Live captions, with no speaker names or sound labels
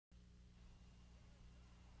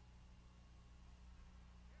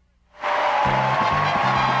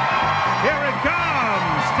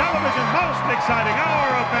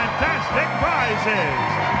prices.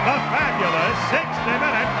 The fabulous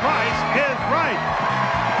 60-minute Price is Right.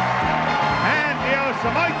 And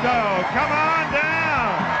Yosemite, come on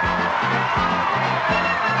down.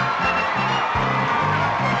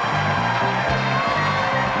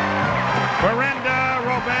 Brenda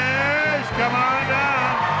Roberge, come on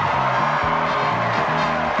down.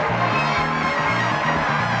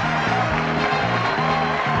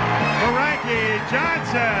 Frankie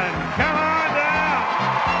Johnson, come on down.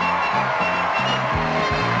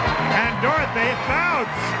 And Dorothy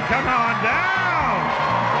Fouts, come on down.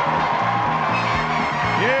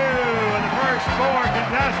 You and the first four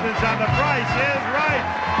contestants on The Price is Right.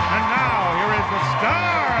 And now here is the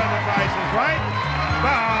star of The Price is Right,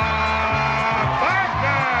 Bob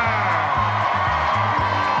Barker.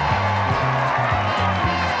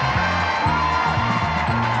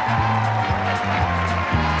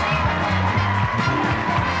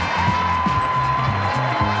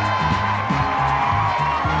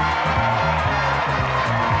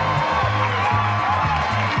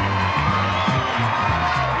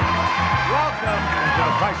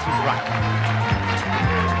 Price is Right.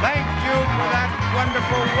 Thank you for that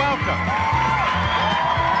wonderful welcome.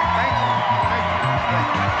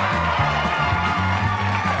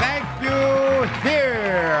 Thank you.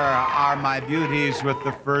 Here are my beauties with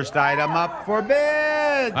the first item up for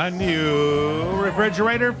bid. A new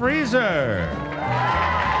refrigerator freezer.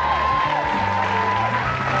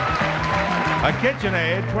 A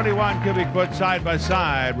KitchenAid 21 cubic foot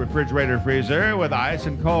side-by-side refrigerator freezer with ice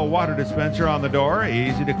and cold water dispenser on the door,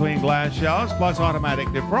 easy to clean glass shelves, plus automatic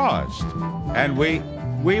defrost. And we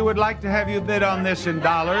would like to have you bid on this in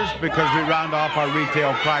dollars because we round off our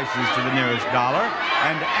retail prices to the nearest dollar.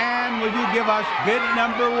 And Ann, will you give us bid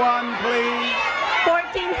number one, please?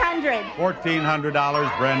 $1,400.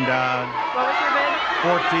 $1,400, Brenda. What was your bid?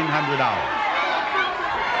 $1,400.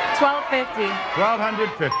 $1,250.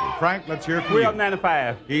 $1,250. Frank, let's hear from you.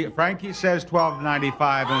 $1,295. Frankie says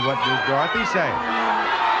 $1,295, and what does Dorothy say?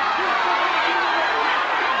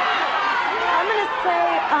 I'm going to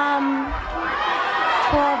say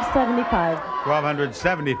 $1,275.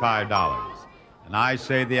 $1,275. And I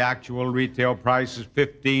say the actual retail price is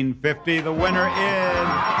 $1,550. The winner is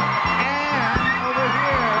Ann over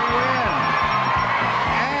here.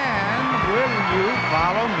 Ann, will you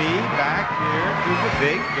follow me back here to the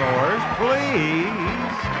big doors, please?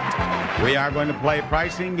 We are going to play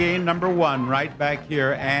pricing game number one right back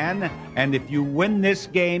here, Ann. And if you win this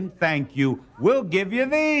game, thank you. We'll give you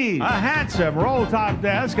these. A handsome roll-top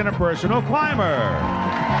desk and a personal climber.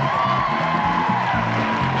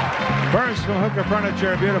 Personal Hooker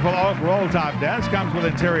Furniture, beautiful oak roll-top desk, comes with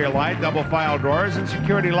interior light, double file drawers, and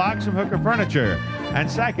security locks from Hooker Furniture.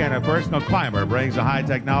 And second, a personal climber brings the high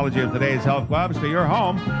technology of today's health clubs to your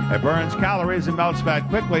home. It burns calories and melts fat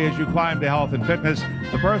quickly as you climb to health and fitness.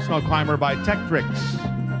 The personal climber by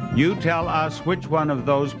Tektrix. You tell us which one of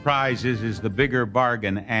those prizes is the bigger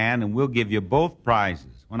bargain, Ann, and we'll give you both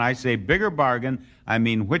prizes. When I say bigger bargain, I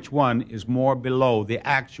mean which one is more below the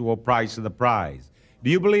actual price of the prize. Do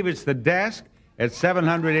you believe it's the desk at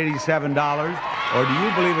 $787, or do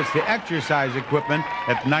you believe it's the exercise equipment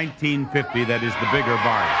at $1,950 that is the bigger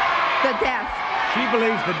bargain? The desk. She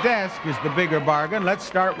believes the desk is the bigger bargain. Let's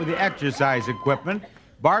start with the exercise equipment.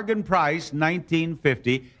 Bargain price,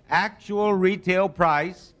 $1,950. Actual retail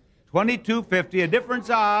price, $2,250, a difference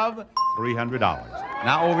of $300.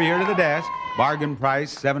 Now over here to the desk. Bargain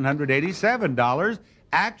price, $787.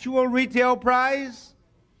 Actual retail price,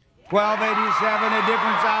 $1,287, a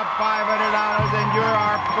difference of $500, and you're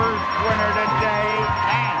our first winner today.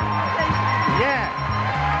 And yes,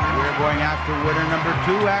 we're going after winner number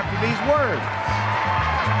two after these words.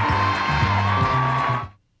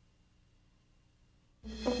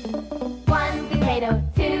 1 potato,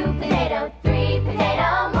 2 potato, 3 potato,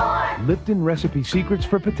 more. Lipton Recipe Secrets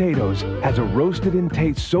for Potatoes has a roasted in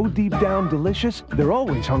taste so deep down delicious, they're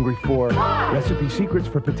always hungry for more. Recipe Secrets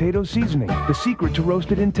for Potato Seasoning, the secret to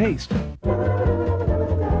roasted in taste.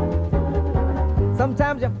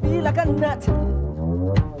 Sometimes you feel like a nut.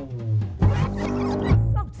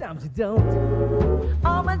 Sometimes you don't.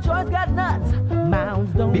 Almond Joy's got nuts.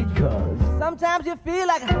 Mounds don't. Because Sometimes you feel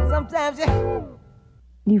like, sometimes you...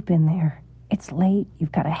 You've been there. It's late,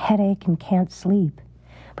 you've got a headache and can't sleep.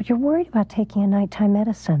 But you're worried about taking a nighttime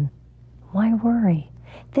medicine. Why worry?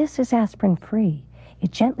 This is aspirin-free.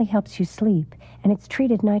 It gently helps you sleep, and it's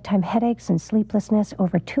treated nighttime headaches and sleeplessness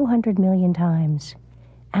over 200 million times.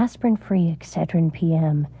 Aspirin-free Excedrin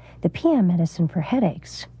PM, the PM medicine for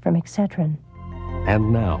headaches from Excedrin.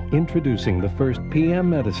 And now, introducing the first PM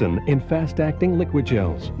medicine in fast-acting liquid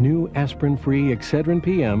gels. New aspirin-free Excedrin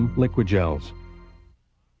PM liquid gels.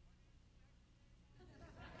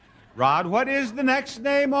 Rod, what is the next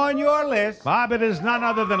name on your list? Bob, it is none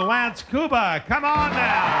other than Lance Cuba. Come on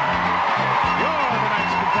now. You're the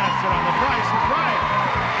next contestant on The Price is Right.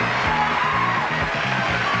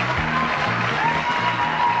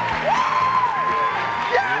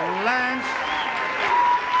 Lance,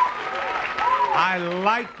 I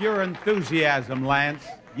like your enthusiasm, Lance.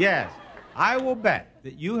 Yes, I will bet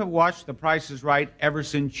that you have watched The Price is Right ever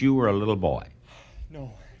since you were a little boy.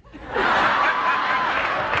 No.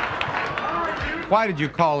 Why did you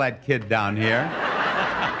call that kid down here?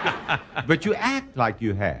 But you act like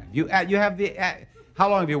you have. You have the... how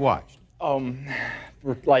long have you watched?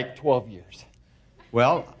 For like 12 years.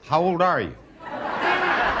 Well, how old are you?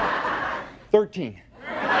 13.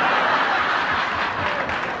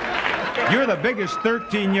 You're the biggest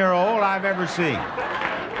 13-year-old I've ever seen.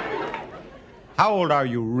 How old are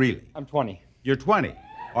you really? I'm 20. You're 20. All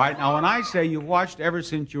right, now when I say you've watched ever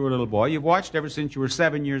since you were a little boy, you've watched ever since you were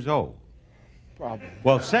 7 years old. Probably.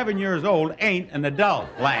 Well, 7 years old ain't an adult,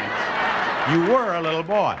 Lance. You were a little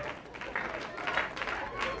boy.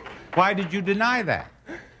 Why did you deny that?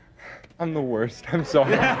 I'm the worst. I'm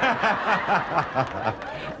sorry.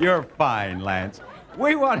 You're fine, Lance.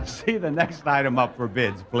 We want to see the next item up for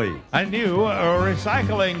bids, please. A new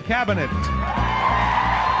recycling cabinet.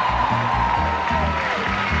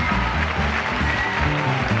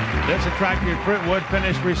 This attractive wood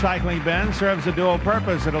finished recycling bin serves a dual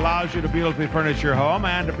purpose. It allows you to beautifully furnish your home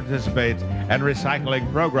and to participate in recycling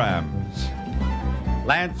programs.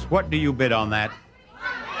 Lance, what do you bid on that?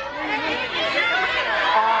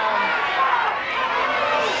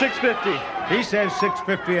 $650. He says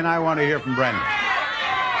 $650, and I want to hear from Brenda.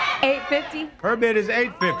 $850. Her bid is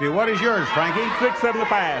 $850. What is yours, Frankie?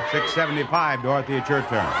 $675. $675. Dorothy, it's your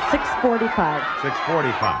turn. $645.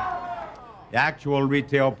 $645. The actual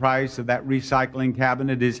retail price of that recycling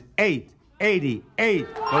cabinet is $888. The winner is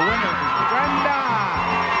Brenda.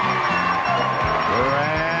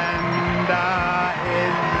 Brenda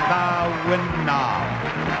is the winner.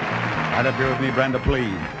 Right up here with me, Brenda,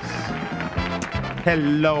 please.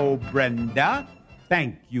 Hello, Brenda.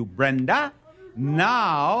 Thank you, Brenda.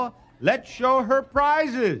 Now, let's show her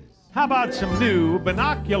prizes. How about some new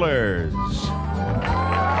binoculars?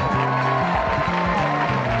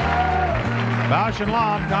 Bausch &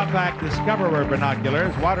 Lomb compact Discoverer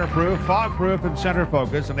binoculars, waterproof, fog-proof, and center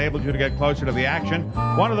focus, enables you to get closer to the action.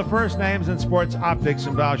 One of the first names in sports optics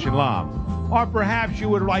in Bausch & Lomb. Or perhaps you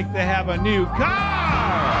would like to have a new car.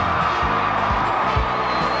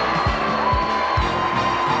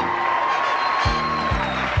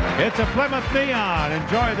 It's a Plymouth Neon.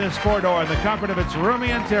 Enjoy this four-door in the comfort of its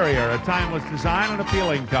roomy interior. A timeless design and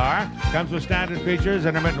appealing car. Comes with standard features,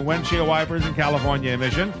 intermittent windshield wipers, and California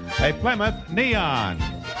emission. A Plymouth Neon.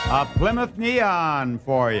 A Plymouth Neon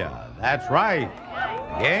for you. That's right.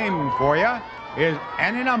 Game for you is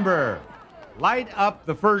any number. Light up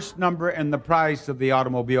the first number in the price of the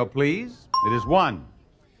automobile, please. It is 1.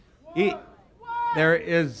 There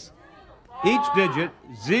is each digit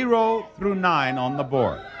 0 through 9 on the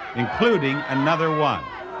board, including another 1.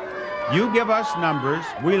 You give us numbers,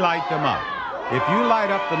 we light them up. If you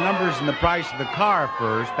light up the numbers in the price of the car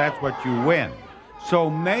first, that's what you win. So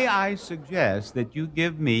may I suggest that you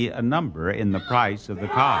give me a number in the price of the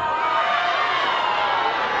car?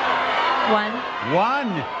 1.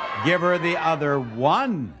 1. Give her the other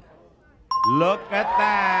 1. Look at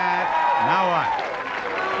that. Now what?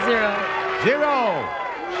 0. 0.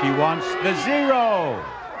 She wants the 0.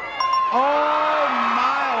 Oh,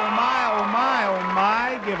 my, oh, my, oh, my, oh,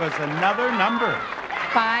 my. Give us another number.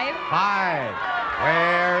 5. 5.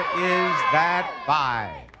 Where is that 5?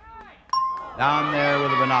 Down there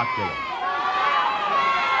with the binoculars.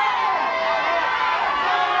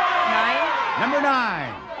 9. Number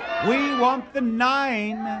 9. We want the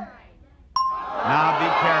 9. Now be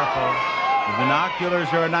careful. The binoculars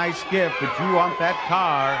are a nice gift, but you want that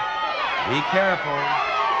car. Be careful.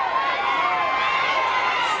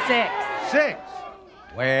 6. 6.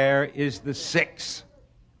 Where is the 6?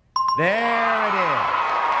 There it is.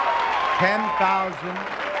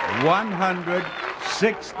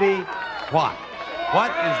 10,160 what?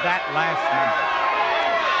 What is that last number?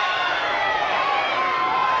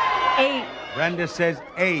 8. Brenda says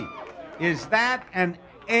 8. Is that an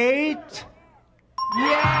 8?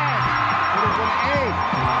 Yes! It is an 8.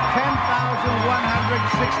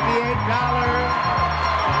 $10,168.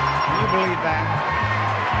 Can you believe that?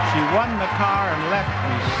 She won the car and left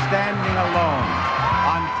me standing alone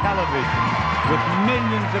on television with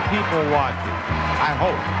millions of people watching. I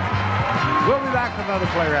hope. We'll be back with another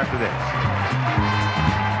player after this.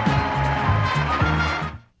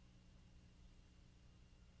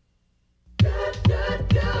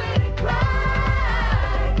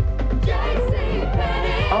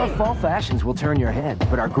 Our fall fashions will turn your head,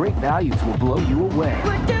 but our great values will blow you away.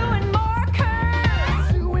 We're doing more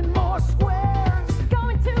curves, doing more squares,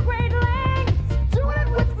 going to great lengths, doing it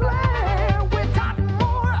with flair. We're dotting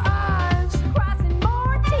more I's, crossing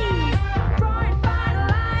more T's, drawing fine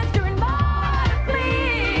lines, doing more to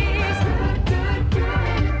please.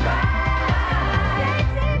 Doing it right.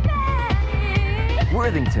 JCPenney.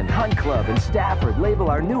 Worthington, Hunt Club, and Stafford label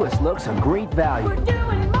our newest looks a great value. We're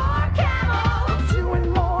doing more camel, doing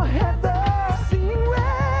more heather, seeing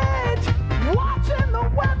red, watching the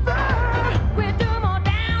weather. We're doing more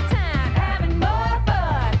downtown, having more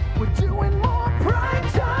fun. We're doing more prime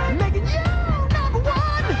time, making you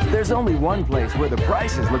 #1. There's only one place where the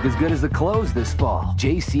prices look as good as the clothes this fall.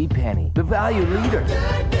 JCPenney, the value leader. Doing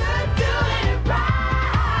it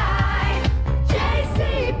right.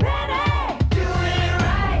 JCPenney, doing it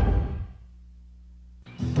right.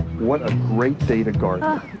 What a great day to garden.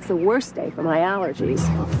 Oh, it's the worst day for my allergies.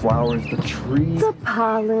 The flowers, the trees. The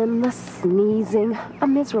pollen, the sneezing.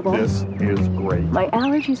 I'm miserable. This is great. My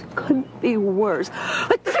allergies couldn't be worse.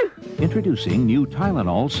 Introducing new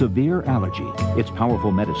Tylenol Severe Allergy. Its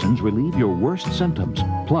powerful medicines relieve your worst symptoms,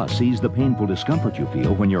 plus ease the painful discomfort you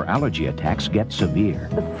feel when your allergy attacks get severe.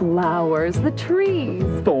 The flowers, the trees.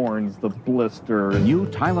 Thorns, the blister. New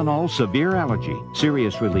Tylenol Severe Allergy.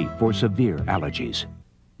 Serious relief for severe allergies.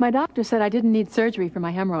 My doctor said I didn't need surgery for my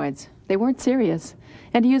hemorrhoids. They weren't serious.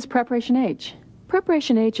 And to use Preparation H.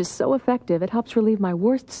 Preparation H is so effective, it helps relieve my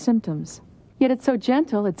worst symptoms. Yet it's so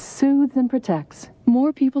gentle, it soothes and protects.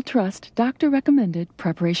 More people trust doctor-recommended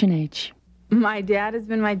Preparation H. My dad has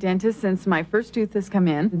been my dentist since my first tooth has come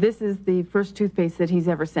in. This is the first toothpaste that he's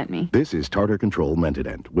ever sent me. This is Tartar Control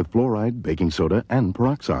Mentadent with fluoride, baking soda, and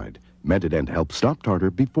peroxide. Mentadent helps stop tartar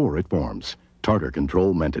before it forms. Tartar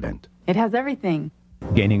Control Mentadent. It has everything.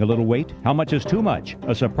 Gaining a little weight? How much is too much?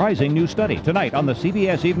 A surprising new study tonight on the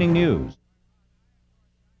CBS Evening News.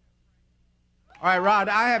 All right, Rod,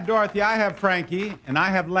 I have Dorothy, I have Frankie, and I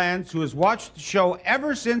have Lance, who has watched the show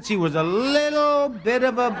ever since he was a little bit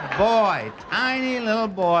of a boy, tiny little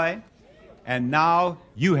boy. And now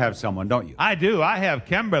you have someone, don't you? I do. I have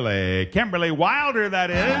Kimberly. Kimberly Wilder, that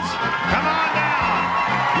is. Come on down.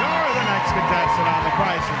 You're the next contestant on The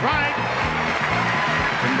Price is Right.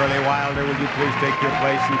 Kimberly Wilder, would you please take your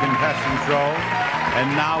place in contestant's row?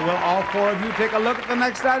 And now will all four of you take a look at the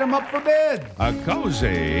next item up for bid? A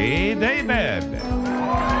cozy day bed.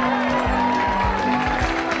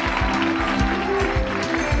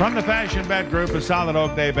 From the Fashion Bed Group, a solid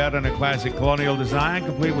oak day bed in a classic colonial design,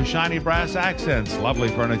 complete with shiny brass accents. Lovely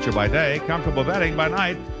furniture by day, comfortable bedding by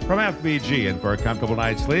night from FBG. And for a comfortable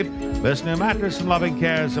night's sleep, this new mattress from Loving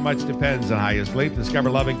Care. So much depends on how you sleep. Discover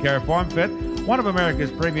Loving Care Form Fit, one of America's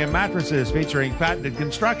premium mattresses featuring patented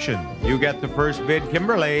construction. You get the first bid,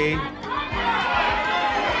 Kimberly.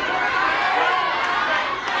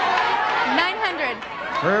 900.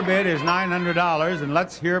 Her bid is $900, and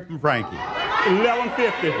let's hear it from Frankie.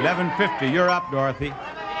 $11.50. $11.50. You're up, Dorothy.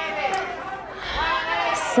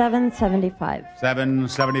 $7.75.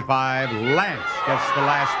 $7.75. Lance gets the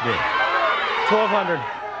last bid. $1,200.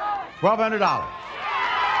 $1,200.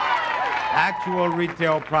 Actual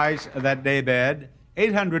retail price of that day bed,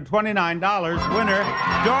 $829. Winner,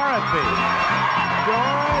 Dorothy.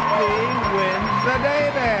 Dorothy wins the day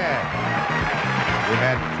bed. We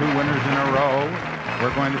had 2 winners in a row.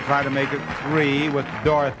 We're going to try to make it 3 with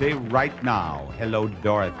Dorothy right now. Hello,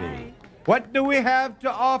 Dorothy. What do we have to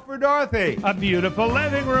offer, Dorothy? A beautiful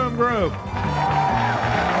living room group.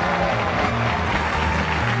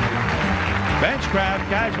 Benchcraft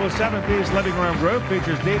Casual 7-piece living room group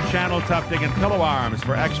features deep channel tufting and pillow arms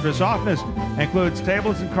for extra softness. Includes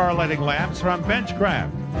tables and correlating lamps from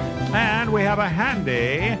Benchcraft. And we have a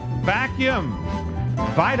handy vacuum.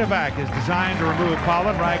 VitaVac is designed to remove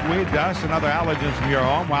pollen, ragweed, dust, and other allergens from your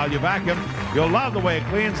home. While you vacuum, you'll love the way it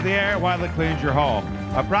cleans the air while it cleans your home.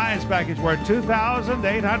 A prize package worth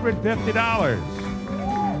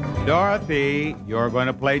 $2,850. Dorothy, you're going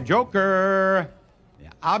to play Joker. The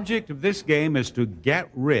object of this game is to get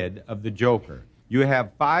rid of the Joker. You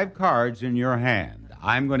have 5 cards in your hand.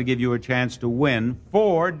 I'm going to give you a chance to win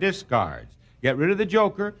 4 discards. Get rid of the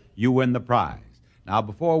Joker, you win the prize. Now,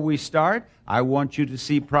 before we start, I want you to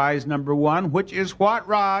see prize number 1, which is what,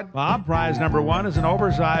 Rod? Bob, prize number 1 is an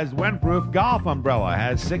oversized windproof golf umbrella.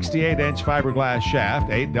 Has 68-inch fiberglass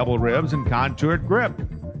shaft, 8 double ribs, and contoured grip.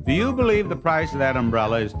 Do you believe the price of that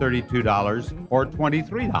umbrella is $32 or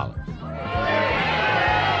 $23?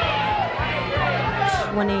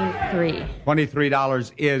 23.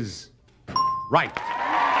 $23 is right.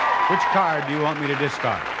 Which card do you want me to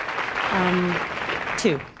discard?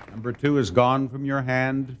 2. Number 2 is gone from your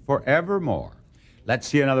hand forevermore. Let's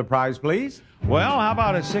see another prize, please. Well, how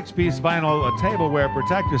about a 6-piece vinyl tableware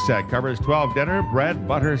protector set? Covers 12 dinner, bread,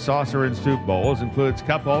 butter, saucer, and soup bowls. Includes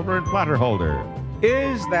cup holder and platter holder.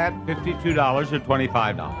 Is that $52 or $25?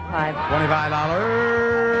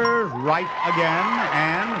 $25. Right again.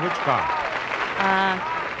 And which card?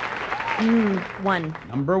 One.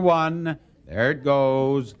 Number 1. There it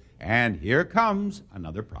goes. And here comes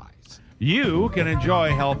another prize. You can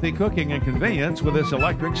enjoy healthy cooking and convenience with this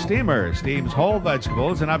electric steamer. Steams whole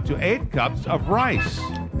vegetables and up to 8 cups of rice.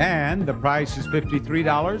 And the price is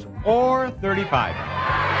 $53 or $35.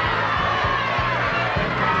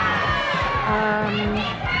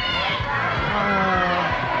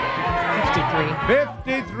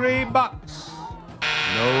 $53.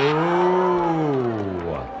 No.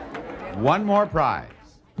 One more prize.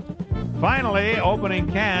 Finally,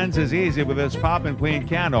 opening cans is easy with this pop and clean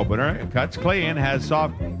can opener. It cuts clean, has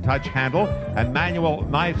soft touch handle, and manual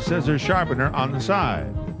knife scissors sharpener on the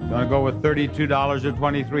side. Gonna go with $32 or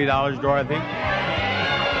 $23, Dorothy?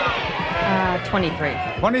 23.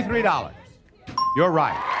 $23. You're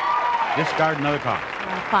right. Discard another card.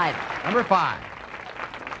 5. Number 5.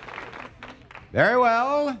 Very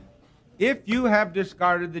well. If you have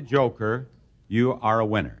discarded the joker, you are a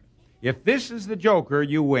winner. If this is the joker,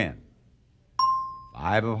 you win.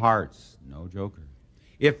 5 of hearts, no joker.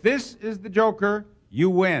 If this is the joker, you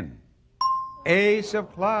win. Ace of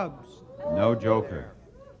clubs, no joker.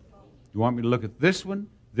 You want me to look at this one,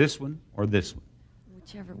 or this one?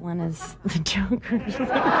 Whichever one is the joker.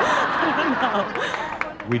 I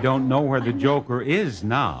don't know. We don't know where the joker is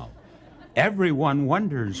now. Everyone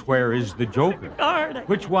wonders where is the joker. Card.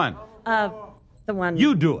 Which one? The one.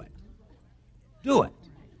 You do it. Do it.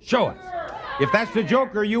 Show us. If that's the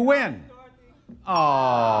joker, you win.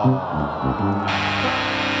 Oh.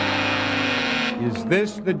 Is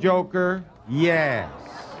this the joker? Yes.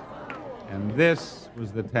 And this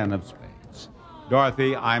was the 10 of spades.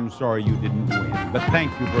 Dorothy, I'm sorry you didn't win, but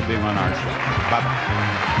thank you for being on our show. Bye-bye.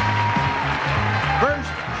 First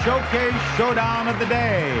Showcase Showdown of the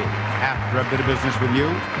day. After a bit of business with you.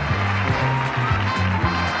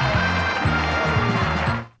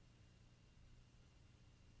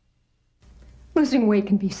 Losing weight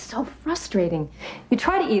can be so frustrating. You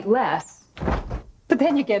try to eat less, but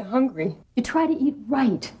then you get hungry. You try to eat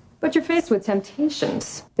right, but you're faced with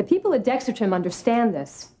temptations. The people at Dexatrim understand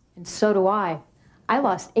this, and so do I. I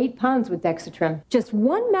lost 8 pounds with Dexatrim. Just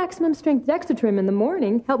 1 maximum strength Dexatrim in the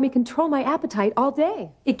morning helped me control my appetite all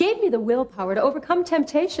day. It gave me the willpower to overcome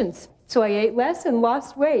temptations. So I ate less and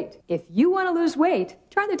lost weight. If you want to lose weight,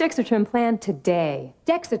 try the Dexatrim plan today.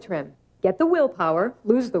 Dexatrim. Get the willpower,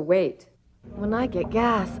 lose the weight. When I get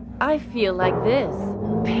gas, I feel like this,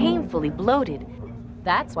 painfully bloated.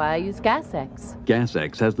 That's why I use Gas-X.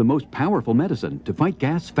 Gas-X has the most powerful medicine to fight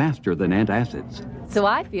gas faster than antacids. So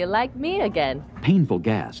I feel like me again. Painful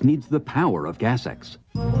gas needs the power of Gas-X.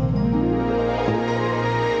 In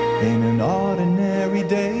an ordinary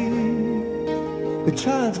day, the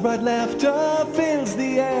child's bright laughter fills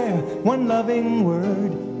the air. One loving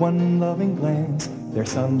word, one loving glance, there's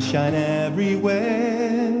sunshine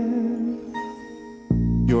everywhere.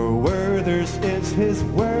 Your Werther's is his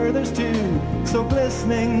Werther's too, so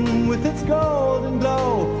glistening with its golden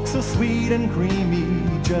glow, so sweet and creamy,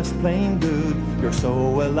 just plain good. You're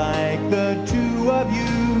so alike, the two of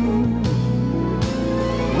you.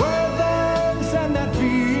 Werther's and that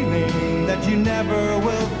feeling that you never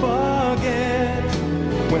will forget.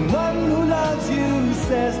 When one who loves you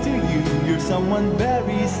says to you, you're someone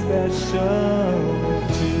very special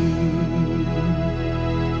too.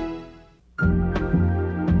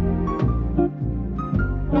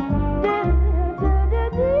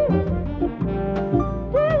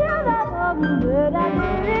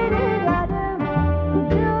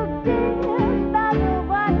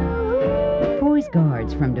 Poise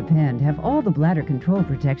Guards from Depend have all the bladder control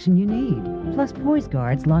protection you need. Plus, Poise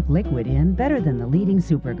Guards lock liquid in better than the leading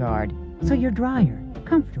Superguard, so you're drier,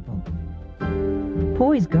 comfortable.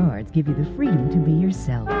 Poise Guards give you the freedom to be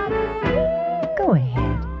yourself. Go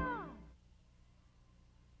ahead.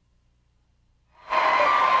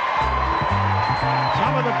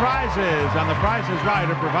 Some of the prizes on The Price is Right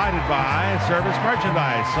are provided by Service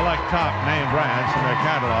Merchandise. Select top name brands from their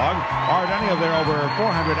catalog or at any of their over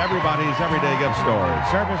 400 Everybody's Everyday Gift stores.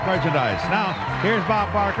 Service Merchandise. Now, here's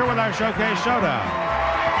Bob Barker with our Showcase Showdown.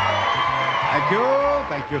 Thank you,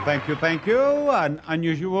 thank you, thank you, thank you. An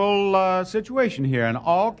unusual situation here. An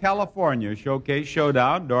all-California Showcase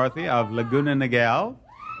Showdown. Dorothy of Laguna Niguel,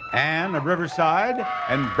 Anne of Riverside,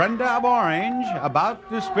 and Brenda of Orange about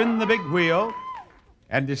to spin the big wheel.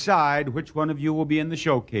 and decide which one of you will be in the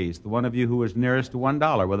showcase, the one of you who is nearest to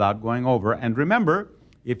 $1 without going over. And remember,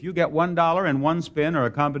 if you get $1 in one spin or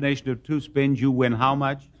a combination of two spins, you win how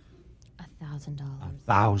much? $1,000.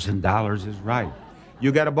 $1,000 is right.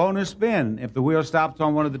 You get a bonus spin. If the wheel stops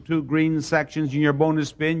on one of the two green sections in your bonus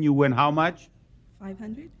spin, you win how much?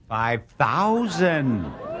 500. 5,000.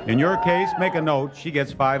 In your case, make a note. She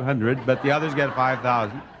gets 500, but the others get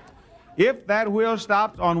 5,000. If that wheel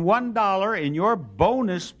stops on $1 in your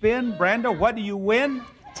bonus spin, Brenda, what do you win?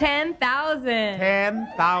 $10,000.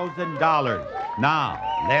 $10,000. Now,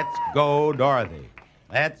 let's go, Dorothy.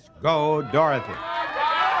 Let's go, Dorothy.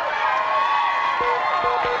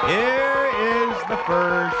 Here is the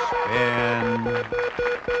first spin.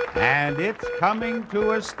 And it's coming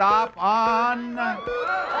to a stop on 95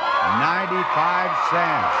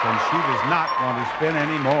 cents. And she does not want to spin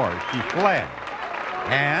anymore. She fled.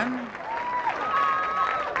 And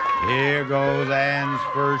here goes Ann's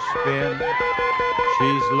first spin.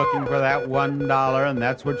 She's looking for that $1, and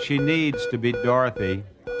that's what she needs to beat Dorothy.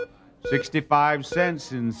 65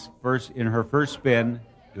 cents in her first spin.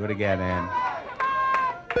 Do it again, Ann.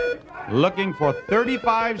 Looking for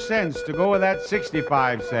 35 cents to go with that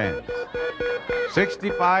 65 cents.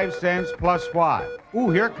 65 cents plus what? Ooh,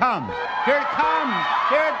 here it comes. Here it comes.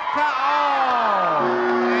 Here it comes. Oh,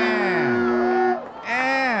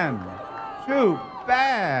 Ann. Too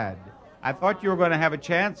bad. I thought you were going to have a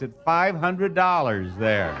chance at $500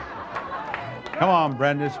 there. Come on,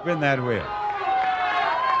 Brenda, spin that wheel.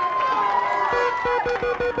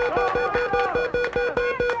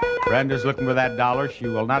 Brenda's looking for that $1. She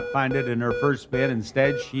will not find it in her first spin.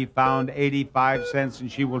 Instead, she found 85 cents, and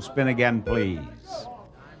she will spin again, please.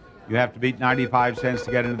 You have to beat 95 cents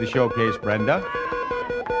to get into the showcase, Brenda.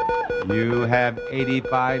 You have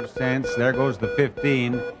 85 cents. There goes the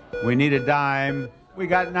 15. We need a dime. We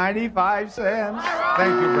got 95 cents.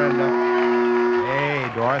 Thank you, Brenda. Hey,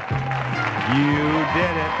 Dorothy. You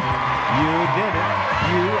did it. You did it.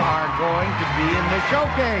 You are going to be in the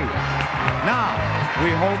showcase. Now, we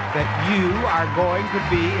hope that you are going to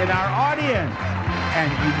be in our audience. And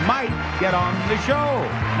you might get on the show.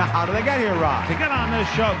 Now, how do they get here, Rob? To get on this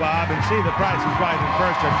show, Bob, and see The Price is Right in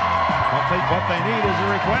person, what they need is a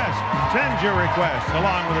request. Send your request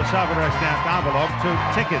along with a self-addressed stamped envelope to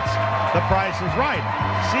Tickets. The Price is Right.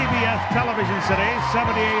 CBS Television City,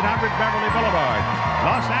 7800 Beverly Boulevard,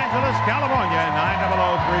 Los Angeles, California,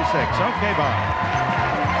 90036. Okay, Bob.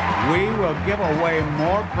 We will give away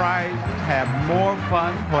more prizes, have more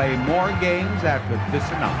fun, play more games after this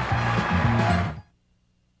announcement.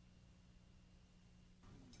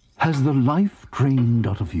 Has the life drained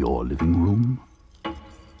out of your living room?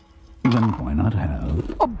 Then why not have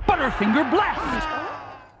a Butterfinger Blast?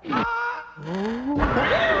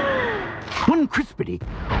 One crispity,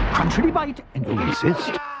 crunchity bite, and you'll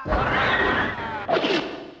insist.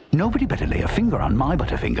 Nobody better lay a finger on my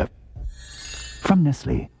Butterfinger. From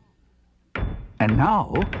Nestle. And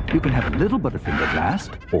now, you can have a little Butterfinger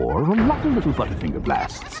Blast or a lot of little Butterfinger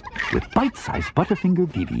Blasts with bite-sized Butterfinger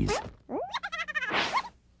BBs.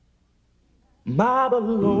 My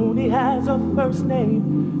baloney has a first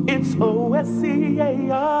name, it's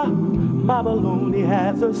O-S-C-A-R. My baloney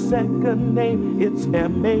has a second name, it's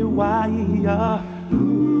M-A-Y-E-R.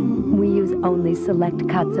 We use only select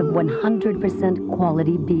cuts of 100%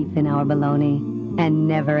 quality beef in our bologna, and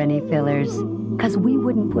never any fillers. 'Cause we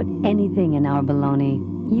wouldn't put anything in our bologna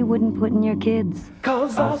you wouldn't put in your kids.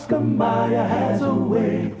 'Cause Oscar Mayer has a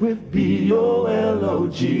way with B-O-L-O-G-A.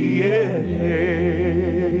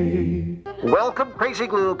 Welcome, Crazy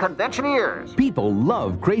Glue conventioneers. People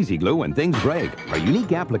love Crazy Glue when things break. Our unique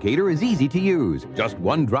applicator is easy to use. Just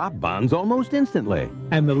one drop bonds almost instantly.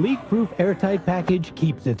 And the leak-proof airtight package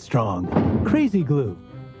keeps it strong. Crazy Glue.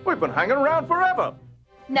 We've been hanging around forever.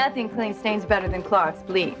 Nothing cleans stains better than Clorox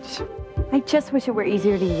bleach. I just wish it were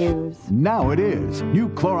easier to use. Now it is. New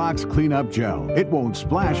Clorox Cleanup Gel. It won't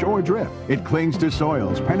splash or drip. It clings to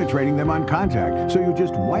soils, penetrating them on contact, so you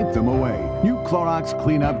just wipe them away. New Clorox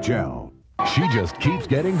Cleanup Gel. She just keeps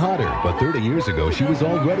getting hotter, but 30 years ago, she was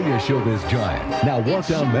already a showbiz giant. Now walk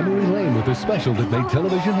down memory lane with a special that made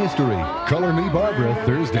television history. Color Me Barbara,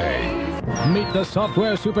 Thursday. Meet the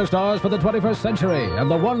software superstars for the 21st century and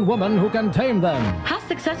the one woman who can tame them. How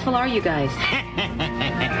successful are you guys?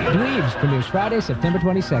 Dweebs premieres Friday, September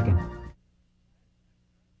 22nd.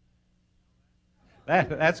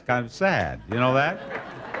 That's kind of sad. You know that?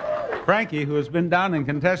 Frankie, who has been down in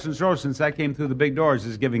contestants' row since I came through the big doors,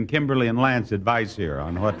 is giving Kimberly and Lance advice here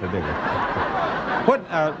on what to do.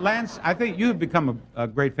 Lance, I think you've become a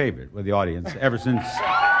great favorite with the audience ever since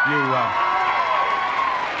you...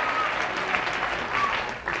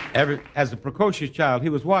 As a precocious child, he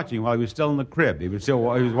was watching while he was still in the crib. He was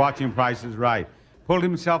watching Price is Right. Pulled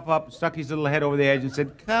himself up, stuck his little head over the edge and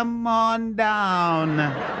said, "Come on down."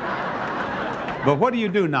 But what do you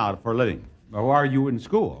do now for a living? Or are you in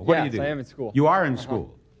school? What do you do? Yes, I am in school. You are in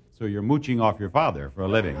school. So you're mooching off your father for a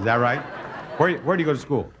living. Is that right? Where do you go to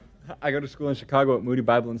school? I go to school in Chicago at Moody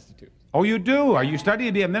Bible Institute. Oh, you do? Are you studying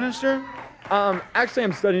to be a minister? Actually,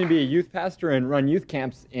 I'm studying to be a youth pastor and run youth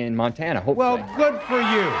camps in Montana, hopefully. Well, good for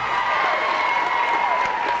you.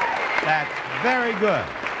 That's very good.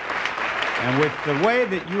 And with the way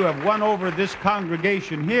that you have won over this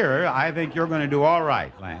congregation here, I think you're going to do all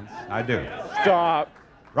right, Lance. I do. Stop.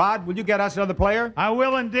 Rod, will you get us another player? I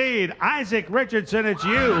will indeed. Isaac Richardson, it's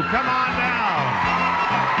you. Come on down.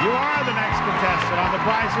 You are the next contestant on The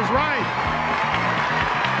Price is Right.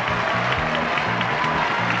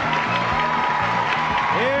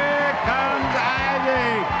 Here comes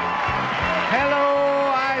Isaac. Hello,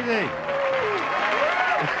 Isaac.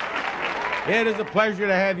 It is a pleasure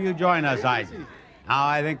to have you join us, Isaac. Now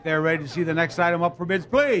I think they're ready to see the next item up for bids,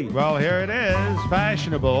 please. Well, here it is.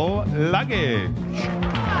 Fashionable luggage.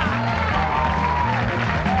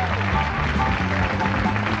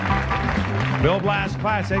 Bill Blast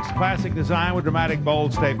Classics, classic design with dramatic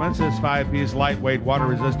bold statements. This 5-piece lightweight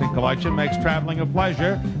water-resistant collection makes traveling a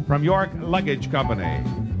pleasure from York Luggage Company.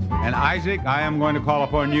 And Isaac, I am going to call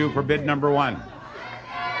upon you for bid number 1.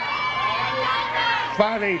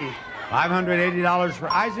 $580. $580 for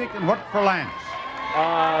Isaac, and what for Lance?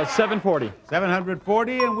 $740.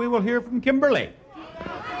 $740, and we will hear from Kimberly.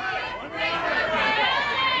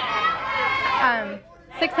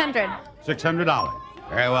 $600. $600.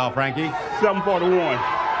 Very well, Frankie. $741.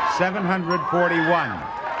 $741.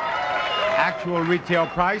 Actual retail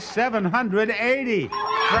price, $780. Frankie, you did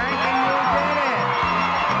it.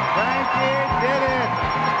 Frankie did it.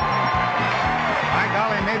 By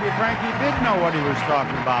golly, maybe Frankie did know what he was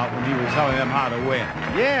talking about when he was telling them how to win.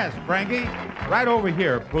 Yes, Frankie, right over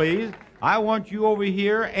here, please. I want you over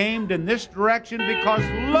here, aimed in this direction, because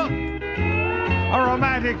look, a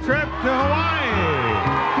romantic trip to Hawaii.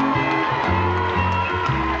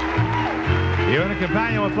 You and a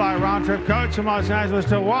companion will fly a round-trip coach from Los Angeles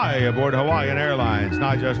to Hawaii aboard Hawaiian Airlines.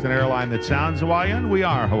 Not just an airline that sounds Hawaiian, we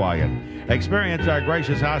are Hawaiian. Experience our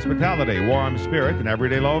gracious hospitality, warm spirit, and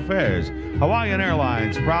everyday low fares. Hawaiian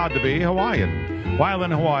Airlines, proud to be Hawaiian. While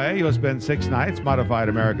in Hawaii, you'll spend 6 nights, modified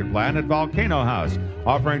American plan, at Volcano House,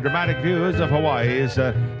 offering dramatic views of Hawaii's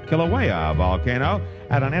Kilauea volcano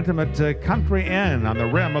at an intimate country inn on the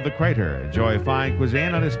rim of the crater. Enjoy fine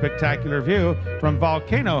cuisine and a spectacular view from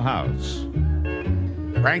Volcano House.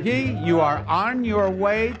 Frankie, you are on your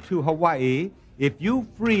way to Hawaii if you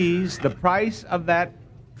freeze the price of that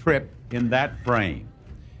trip in that frame.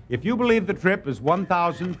 If you believe the trip is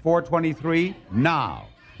 $1,423, now.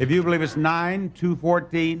 If you believe it's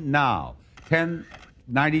 $9,214, now.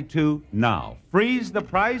 $10,092, now. Freeze the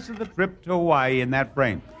price of the trip to Hawaii in that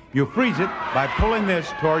frame. You freeze it by pulling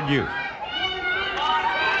this toward you.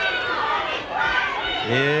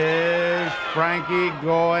 Is Frankie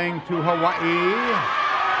going to Hawaii?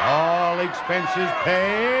 All expenses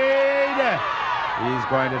paid. He's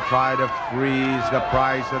going to try to freeze the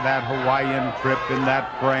price of that Hawaiian trip in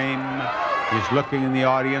that frame. He's looking in the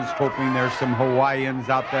audience, hoping there's some Hawaiians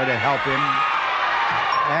out there to help him.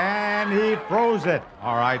 And he froze it.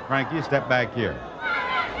 All right, Frankie, step back here.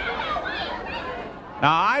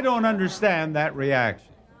 Now, I don't understand that reaction.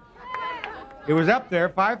 It was up there,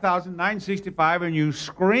 $5,965, and you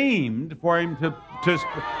screamed for him to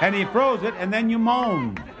and he froze it, and then you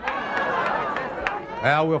moaned.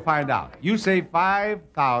 Well, we'll find out. You say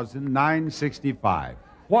 $5,965.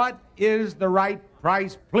 What is the right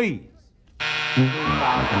price, please?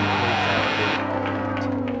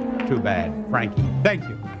 Too bad, Frankie. Thank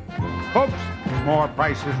you. Folks, more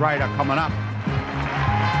Prices Right are coming up.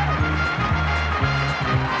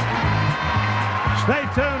 Stay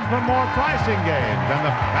tuned for more pricing games and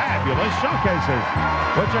the fabulous showcases,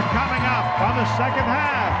 which are coming up on the second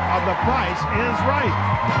half of The Price is Right.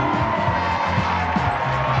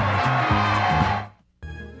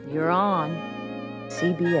 You're on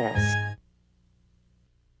CBS.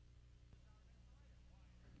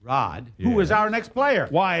 Rod, who is our next player?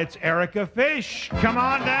 Why, it's Erica Fish. Come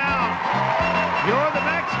on down. You're the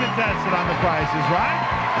next contestant on The Price is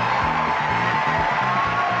Right.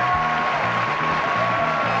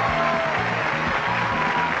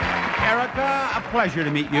 Erica, a pleasure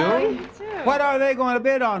to meet you. Oh, you too. What are they going to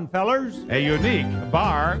bid on, fellers? A unique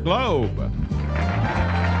bar globe.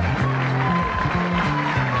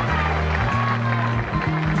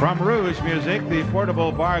 From Rouge Music, the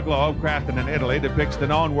portable bar globe crafted in Italy depicts the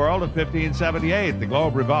known world of 1578. The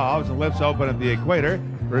globe revolves and lifts open at the equator,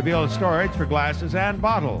 reveals storage for glasses and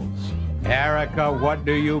bottles. Erica, what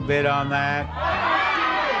do you bid on that?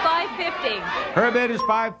 $550. Her bid is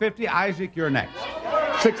 $550. Isaac, you're next.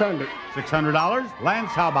 $600. $600. Lance,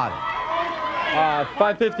 how about it?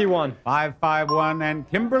 $551. $551. And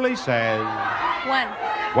Kimberly says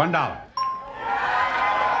 $1.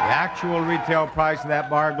 The actual retail price of that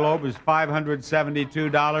bar globe is $572,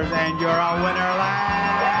 and you're a winner,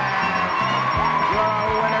 Lance. You're a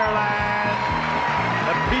winner, Lance.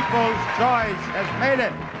 The people's choice has made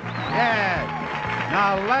it. Yes.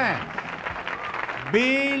 Now, Lance,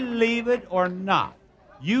 believe it or not,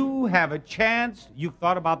 you have a chance. You've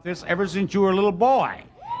thought about this ever since you were a little boy.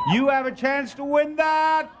 You have a chance to win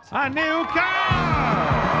that. A new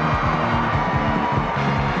car!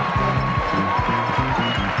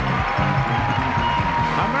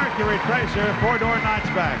 Mercury Tracer four-door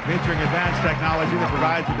notchback featuring advanced technology that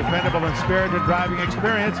provides a dependable and spirited driving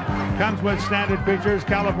experience. Comes with standard features: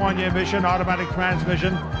 California emission, automatic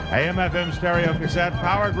transmission, AM/FM stereo cassette,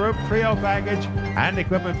 power group, trio package, and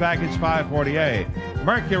equipment package 540A.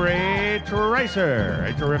 Mercury Tracer,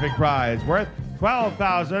 a terrific prize worth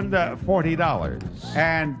 $12,040.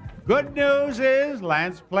 And good news is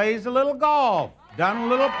Lance plays a little golf, done a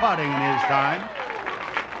little putting in his time.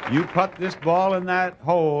 You put this ball in that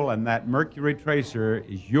hole, and that Mercury Tracer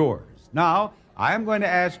is yours. Now, I am going to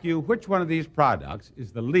ask you which one of these products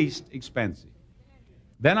is the least expensive.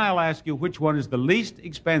 Then I'll ask you which one is the least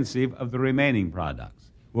expensive of the remaining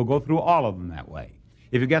products. We'll go through all of them that way.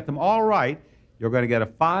 If you get them all right, you're going to get a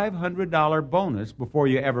 $500 bonus before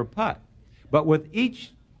you ever putt. But with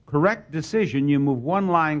each correct decision, you move one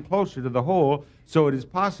line closer to the hole, so it is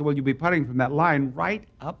possible you'll be putting from that line right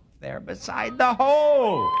up there beside the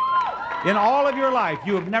hole. In all of your life,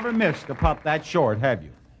 you have never missed a putt that short, have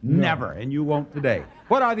you? No. Never, and you won't today.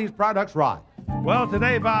 What are these products, Rod? Well,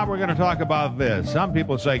 today, Bob, we're going to talk about this. Some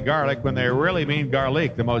people say garlic when they really mean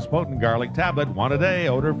garlic, the most potent garlic tablet, one a day,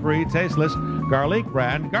 odor-free, tasteless. Garlic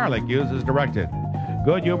brand, garlic used as directed.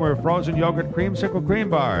 Good Humor frozen yogurt creamsicle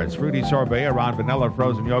cream bars, fruity sorbet around vanilla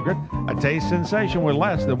frozen yogurt, a taste sensation with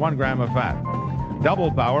less than 1 gram of fat.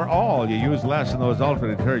 Double Power, all you use less than those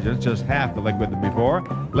ultra detergents, just half the liquid than before.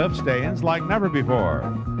 Lift stains like never before.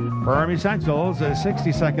 Perm Essentials, a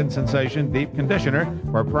 60-second sensation deep conditioner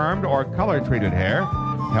for permed or color-treated hair.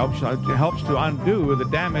 Helps to undo the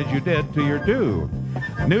damage you did to your dew.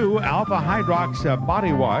 New Alpha Hydrox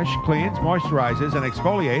body wash cleans, moisturizes, and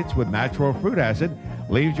exfoliates with natural fruit acid.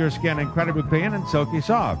 Leaves your skin incredibly clean and silky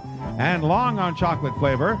soft. And long on chocolate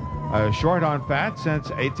flavor, short on fat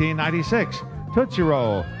since 1896. Tootsie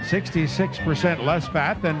Roll, 66% less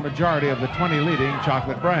fat than majority of the 20 leading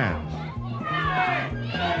chocolate brands.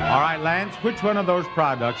 All right, Lance, which one of those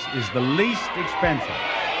products is the least expensive?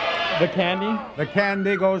 The candy? The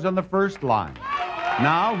candy goes on the first line.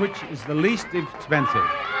 Now, which is the least expensive?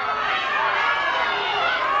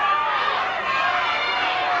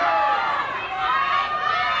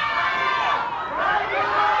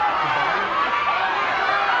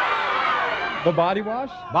 The body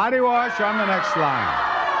wash? Body wash on the next line.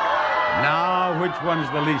 Now, which one is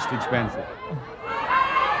the least expensive?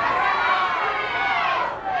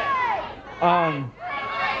 The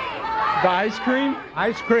ice cream?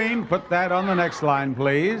 Ice cream. Put that on the next line,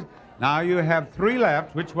 please. Now you have 3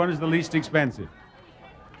 left. Which one is the least expensive?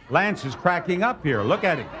 Lance is cracking up here. Look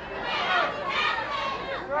at him.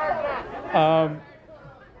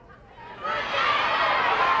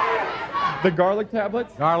 The garlic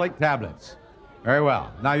tablets? Garlic tablets. Very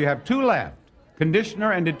well. Now you have 2 left.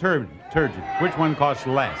 Conditioner and detergent. Which one costs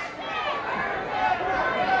less?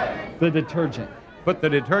 The detergent. Put the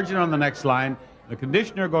detergent on the next line. The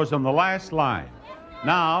conditioner goes on the last line.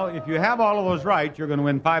 Now, if you have all of those right, you're going to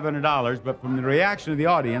win $500, but from the reaction of the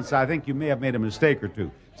audience, I think you may have made a mistake or two.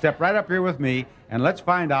 Step right up here with me, and let's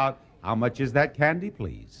find out how much is that candy,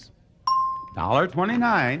 please.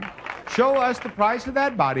 $1.29. Show us the price of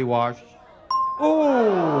that body wash.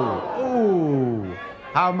 Ooh.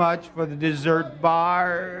 How much for the dessert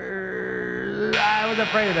bar? I was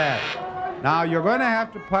afraid of that. Now, you're going to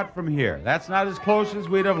have to putt from here. That's not as close as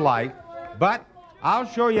we'd have liked, but I'll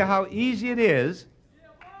show you how easy it is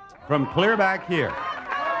from clear back here.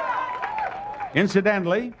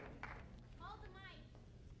 Incidentally,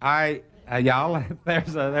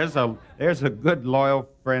 there's a good loyal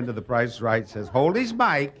friend of the Price is Right says, hold his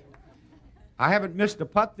mic. I haven't missed a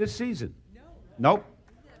putt this season. Nope.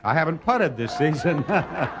 I haven't putted this season.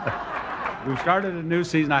 We've started a new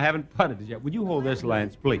season. I haven't putted it yet. Would you hold this,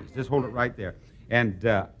 Lance, please? Just hold it right there. And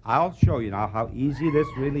I'll show you now how easy this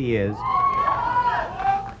really is.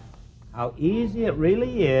 How easy it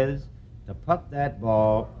really is to put that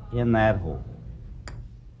ball in that hole.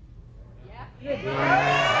 Off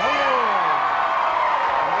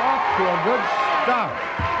to a good start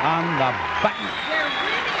on the back.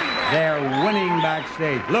 They're winning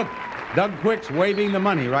backstage. Look, Doug Quick's waving the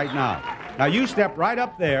money right now. Now you step right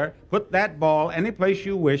up there, put that ball any place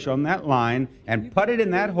you wish on that line, and put it in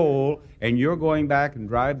that hole, and you're going back and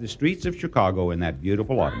drive the streets of Chicago in that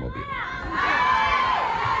beautiful automobile.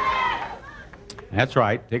 That's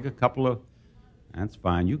right. Take a couple of... That's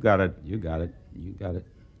fine. You got it. You got it. You got it.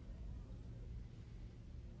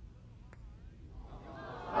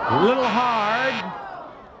 A little hard.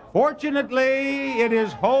 Fortunately, it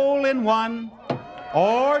is hole in one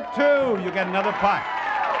or two. You get another putt.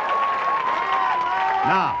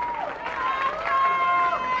 Now,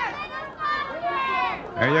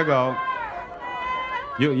 there you go.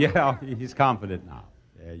 Yeah, he's confident now.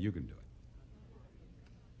 Yeah, you can do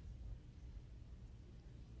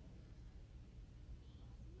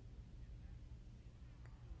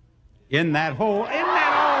it. In that hole, in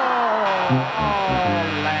that hole! Oh,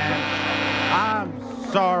 Lance.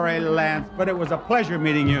 I'm sorry, Lance, but it was a pleasure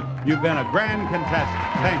meeting you. You've been a grand contestant.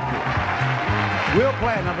 Thank you. We'll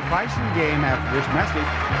play another pricing game after this message.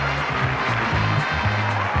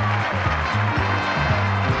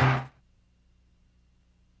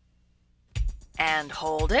 And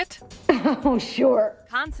hold it. Oh, sure.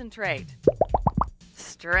 Concentrate.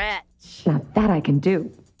 Stretch. Now that I can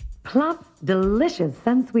do. Plump, delicious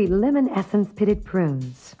Sunsweet lemon essence pitted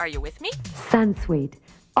prunes. Are you with me? Sunsweet.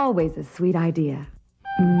 Always a sweet idea.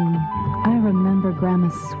 I remember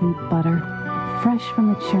Grandma's sweet butter. Fresh from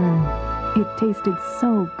the churn. It tasted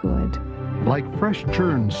so good. Like fresh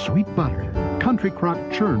churned sweet butter. Country crock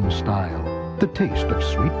churn style. The taste of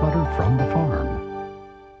sweet butter from the farm.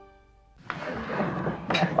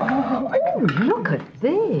 Oh, look at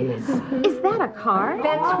this. Is that a card?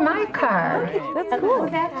 That's my card. That's cool.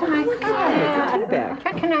 That's my card.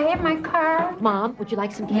 Can I have my card? Mom, would you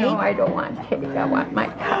like some cake? No, I don't want cake. I want my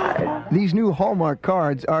card. These new Hallmark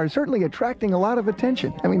cards are certainly attracting a lot of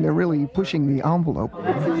attention. I mean, they're really pushing the envelope.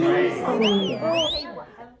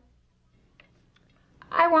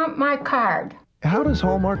 I want my card. How does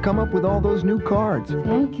Hallmark come up with all those new cards?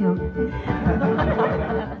 Thank you.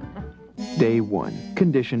 Day 1,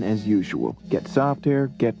 condition as usual. Get soft hair,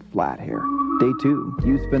 get flat hair. Day 2,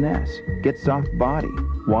 use finesse. Get soft body.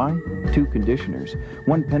 Why? 2 conditioners.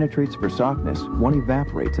 One penetrates for softness, one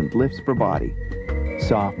evaporates and lifts for body.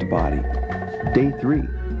 Soft body. Day 3,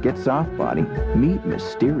 get soft body. Meet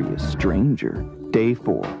mysterious stranger. Day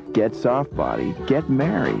 4, get soft body, get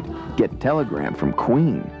married. Get telegram from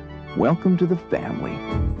Queen. Welcome to the family.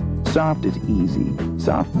 Soft is easy.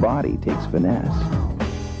 Soft body takes finesse.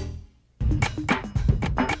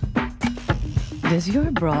 Does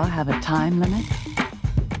your bra have a time limit?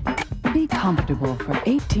 Be comfortable for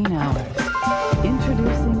 18 hours.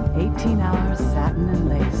 Introducing 18 Hours Satin and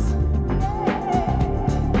Lace.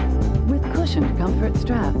 With cushioned comfort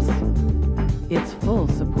straps. It's full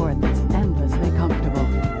support that's endlessly comfortable.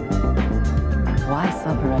 Why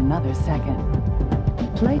suffer another second?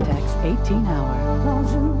 Playtex 18 Hour.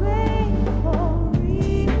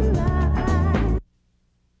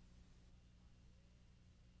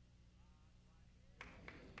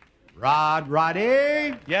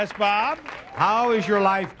 Roddy? Yes, Bob? How is your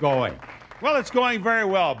life going? Well, it's going very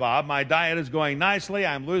well, Bob. My diet is going nicely.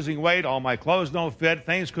 I'm losing weight. All my clothes don't fit.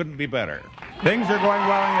 Things couldn't be better. Things are going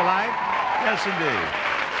well in your life? Yes, indeed.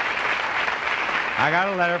 I got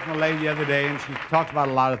a letter from a lady the other day, and she talks about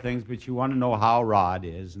a lot of things, but she wanted to know how Rod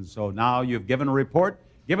is. And so now you've given a report.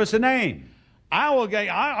 Give us a name. I'll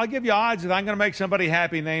give you odds that I'm going to make somebody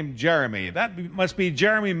happy named Jeremy. That must be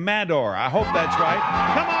Jeremy Mador. I hope that's right.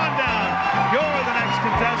 Come on down. You're the next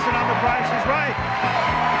contestant on The Price is Right.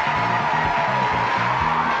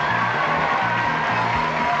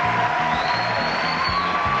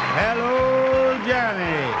 Hello,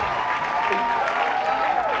 Jeremy.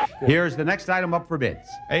 Here's the next item up for bids.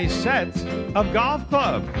 A set of golf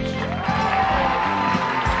clubs.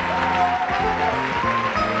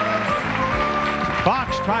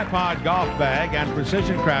 Fox tripod golf bag and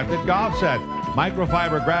precision-crafted golf set.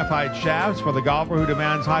 Microfiber graphite shafts for the golfer who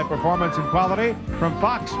demands high performance and quality from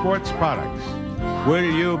Fox Sports Products. Will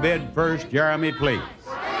you bid first, Jeremy, please?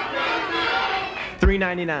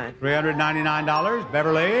 $399. $399.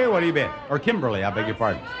 Beverly, what do you bid? Or Kimberly, I beg your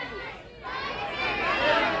pardon.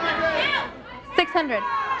 $600.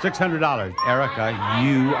 $600. Erica,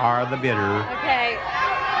 you are the bidder. Okay.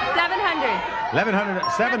 $700.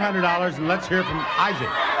 $700, and let's hear from Isaac.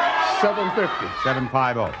 $750.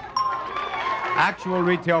 $750. Actual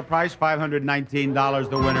retail price, $519.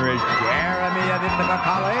 The winner is Jeremy of Ithaca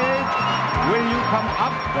College. Will you come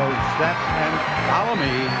up those steps and follow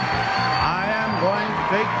me? I am going to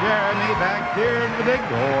take Jeremy back here to the big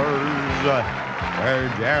doors, where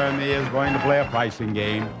Jeremy is going to play a pricing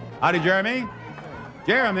game. Howdy, Jeremy.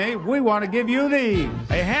 Jeremy, we want to give you these.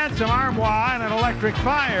 A handsome armoire and an electric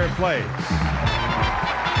fireplace.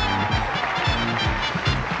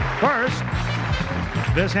 First,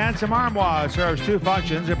 this handsome armoire serves two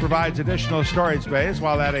functions. It provides additional storage space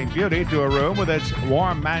while adding beauty to a room with its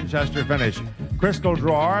warm Manchester finish, crystal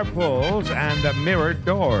drawer, pulls, and mirrored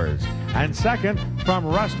doors. And second, from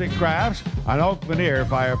Rustic Crafts, an oak veneer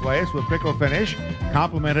fireplace with pickle finish,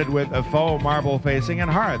 complemented with a faux marble facing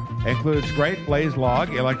and hearth. Includes great blaze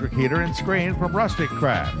log, electric heater, and screen from Rustic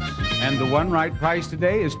Crafts. And the one right price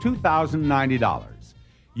today is $2,090.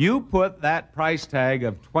 You put that price tag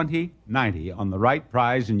of $20.90 on the right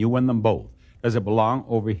prize and you win them both. Does it belong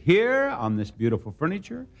over here on this beautiful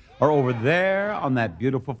furniture or over there on that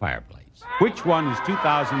beautiful fireplace? Which one is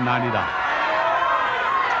 $2,090?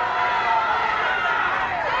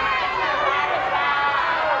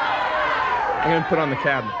 I'm going to put on the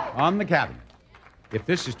cabinet. On the cabinet. If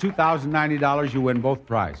this is $2,090, you win both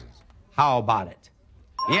prizes. How about it?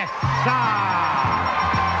 Yes, sir!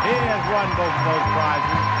 He has won both of those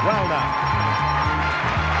prizes. Well done.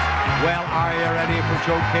 Well, are you ready for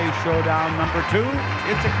Showcase Showdown number 2?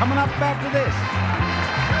 It's coming up after this.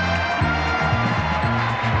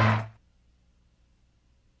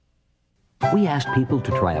 We asked people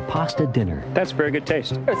to try a pasta dinner. That's very good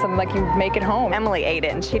taste. It was something like you make at home. Emily ate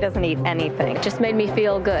it, and she doesn't eat anything. It just made me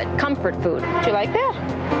feel good. Comfort food. Do you like that?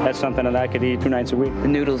 That's something that I could eat 2 nights a week. The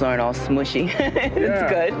noodles aren't all smushy.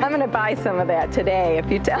 It's good. I'm going to buy some of that today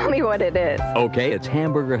if you tell me what it is. Okay, it's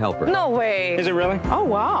Hamburger Helper. No way. Is it really? Oh,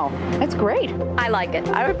 wow. That's great. I like it.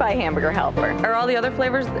 I would buy Hamburger Helper. Are all the other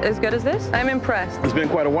flavors as good as this? I'm impressed. It's been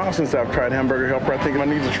quite a while since I've tried Hamburger Helper. I think I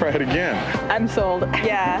need to try it again. I'm sold.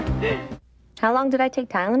 Yeah. How long did I take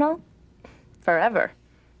Tylenol? Forever.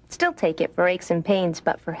 Still take it for aches and pains,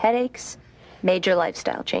 but for headaches, major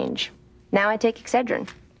lifestyle change. Now I take Excedrin.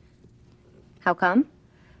 How come?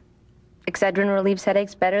 Excedrin relieves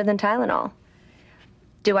headaches better than Tylenol.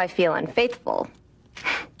 Do I feel unfaithful?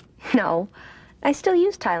 No. I still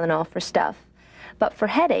use Tylenol for stuff. But for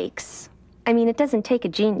headaches, I mean, it doesn't take a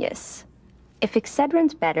genius. If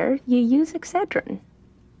Excedrin's better, you use Excedrin.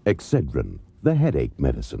 Excedrin, the headache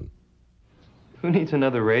medicine. Who needs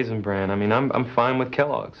another Raisin Bran? I mean, I'm fine with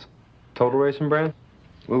Kellogg's. Total Raisin Bran?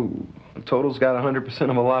 Ooh, Total's got 100%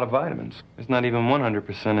 of a lot of vitamins. There's not even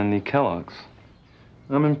 100% in the Kellogg's.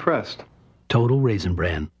 I'm impressed. Total Raisin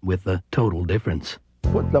Bran with the total difference.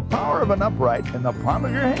 Put the power of an upright in the palm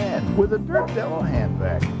of your hand with a Dirt Devil hand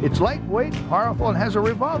vac. It's lightweight, powerful, and has a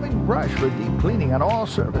revolving brush for deep cleaning on all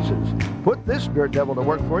surfaces. Put this Dirt Devil to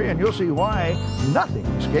work for you, and you'll see why nothing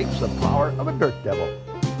escapes the power of a Dirt Devil.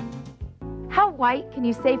 How white can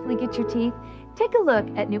you safely get your teeth? Take a look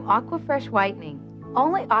at new Aquafresh Whitening.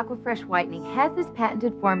 Only Aquafresh Whitening has this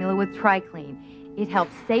patented formula with TriClean. It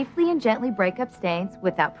helps safely and gently break up stains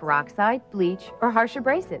without peroxide, bleach, or harsh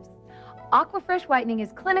abrasives. Aquafresh Whitening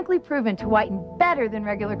is clinically proven to whiten better than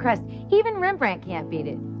regular crust. Even Rembrandt can't beat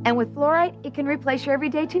it. And with fluoride, it can replace your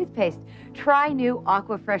everyday toothpaste. Try new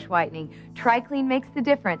Aquafresh Whitening. TriClean makes the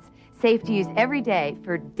difference. Safe to use every day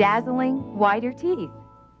for dazzling, whiter teeth.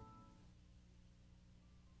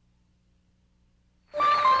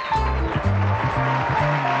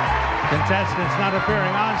 Contestants not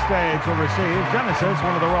appearing on stage will receive Genesis,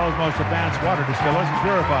 one of the world's most advanced water distillers and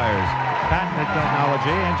purifiers. Patented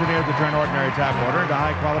technology engineered to turn ordinary tap water into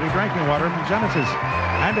high-quality drinking water from Genesis.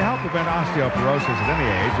 And to help prevent osteoporosis at any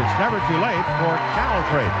age, it's never too late for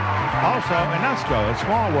Caltrate. Also, Enesco, a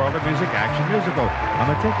small world of music action musical. A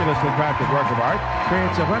meticulously crafted work of art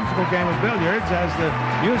creates a whimsical game of billiards as the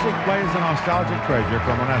music plays the nostalgic treasure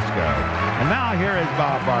from Enesco. And now here is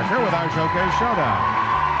Bob Barker with our Showcase Showdown.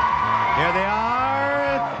 Here they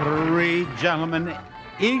are, 3 gentlemen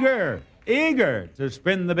eager to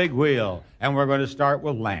spin the big wheel. And we're going to start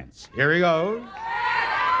with Lance. Here he goes.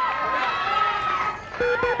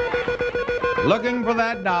 Looking for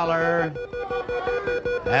that dollar.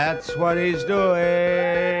 That's what he's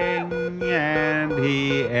doing. And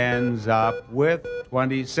he ends up with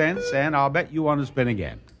 20 cents. And I'll bet you want to spin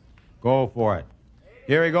again. Go for it.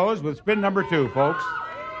 Here he goes with spin number 2, folks.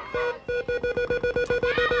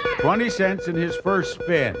 20 cents in his first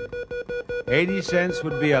spin. 80 cents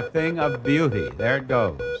would be a thing of beauty. There it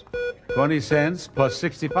goes. 20 cents plus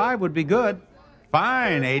 65 would be good.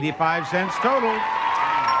 Fine, 85 cents total.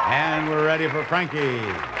 And we're ready for Frankie.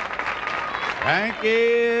 Frankie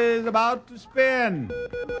is about to spin.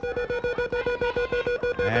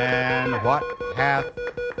 And what hath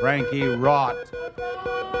Frankie wrought?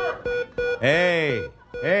 Hey,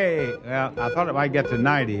 well, I thought it might get to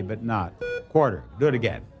 90, but not. Quarter. Do it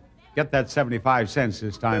again. Get that 75 cents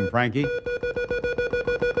this time, Frankie.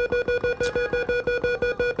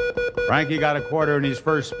 Frankie got a quarter in his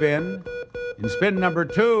first spin. In spin number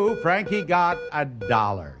 2, Frankie got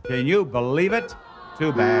 $1. Can you believe it?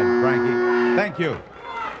 Too bad, Frankie. Thank you.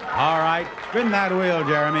 All right, spin that wheel,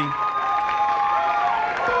 Jeremy.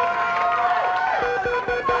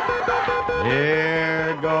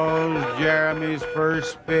 Here goes Jeremy's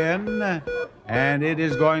first spin, and it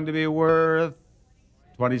is going to be worth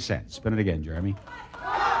 20 cents. Spin it again, Jeremy.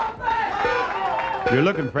 You're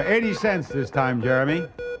looking for 80 cents this time, Jeremy.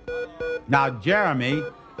 Now, Jeremy,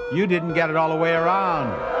 you didn't get it all the way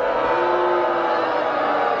around.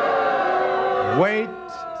 Wait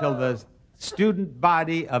till the student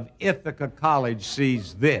body of Ithaca College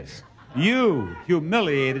sees this. You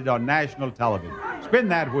humiliated on national television. Spin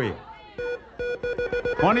that wheel.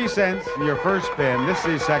 20 cents in your first spin. This is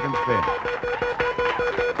your second spin.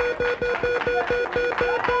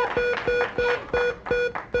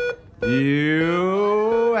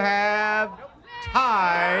 You have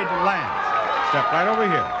tied Lance. Step right over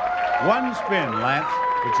here. One spin, Lance.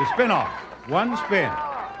 It's a spin-off. One spin.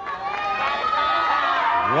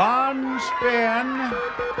 One spin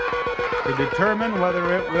to determine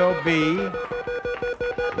whether it will be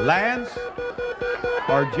Lance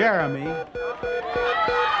or Jeremy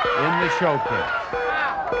in the showcase.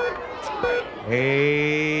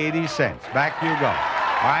 80 cents. Back you go.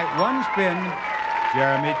 All right, one spin,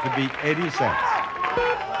 Jeremy, to beat 80 cents.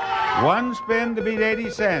 One spin to beat 80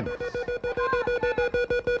 cents.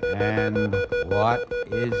 And what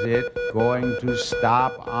is it going to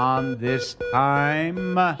stop on this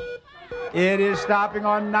time? It is stopping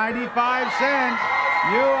on 95 cents.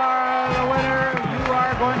 You are the winner. You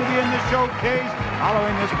are going to be in the showcase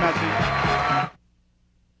following this message.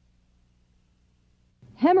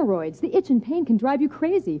 Hemorrhoids. The itch and pain can drive you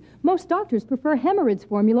crazy. Most doctors prefer Hemorrhoids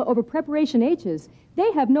formula over Preparation H's.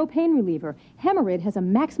 They have no pain reliever. Hemorrhoid has a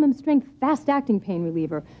maximum strength, fast-acting pain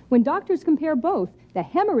reliever. When doctors compare both, the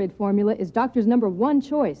Hemorrhoid formula is doctor's #1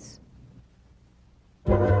 choice.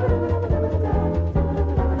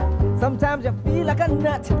 Sometimes you feel like a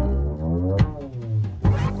nut.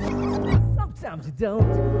 Sometimes you don't.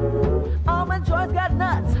 All my joints got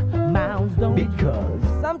nuts. Mounds don't. Because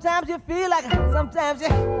Sometimes you feel like, sometimes you...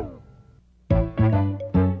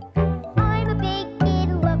 I'm a big kid,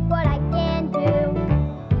 look what I can do.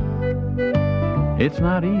 It's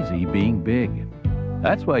not easy being big.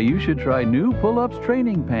 That's why you should try new Pull-Ups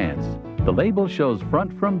training pants. The label shows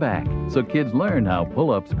front from back, so kids learn how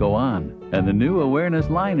pull-ups go on. And the new awareness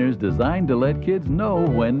liners designed to let kids know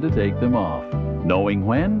when to take them off. Knowing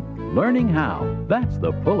when, learning how. That's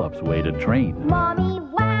the Pull-Ups way to train. Mommy,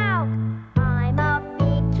 wow, I'm a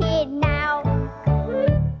big kid now.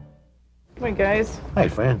 Come on, guys. Hey,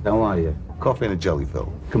 Fran. How are you? Coffee and a jelly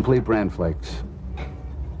fill. Complete bran flakes.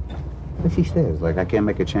 What's he stares like I can't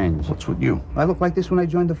make a change? What's with you? I look like this when I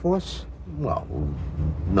joined the force? Well,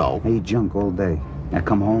 no. I eat junk all day. I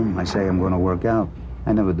come home, I say I'm going to work out.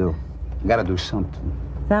 I never do. I gotta do something.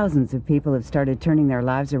 Thousands of people have started turning their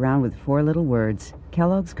lives around with 4 little words.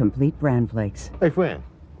 Kellogg's Complete Bran Flakes. Hey, Fran.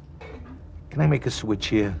 Can I make a switch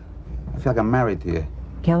here? I feel like I'm married to you.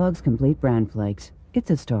 Kellogg's Complete Bran Flakes. It's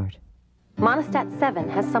a start. Monostat 7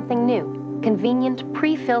 has something new. Convenient,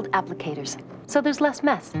 pre-filled applicators. So there's less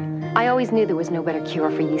mess. I always knew there was no better cure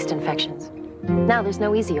for yeast infections. Now there's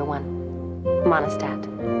no easier one. Monostat,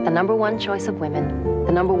 the #1 choice of women,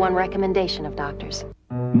 the #1 recommendation of doctors.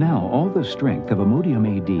 Now, all the strength of Imodium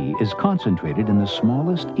AD is concentrated in the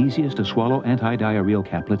smallest, easiest to swallow anti-diarrheal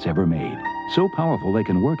caplets ever made. So powerful they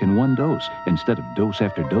can work in one dose instead of dose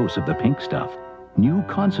after dose of the pink stuff. New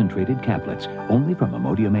concentrated caplets, only from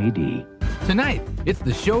Imodium AD. Tonight, it's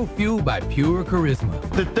the show fueled by pure charisma.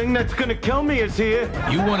 The thing that's gonna kill me is here.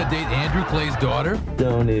 You want to date Andrew Clay's daughter?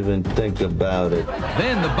 Don't even think about it.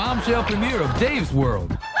 Then the bombshell premiere of Dave's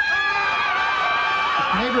World.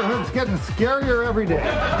 Neighborhood's getting scarier every day.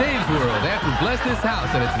 Dave's World, after Bless This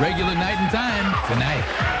House at its regular night and time, tonight.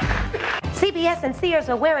 CBS and Sears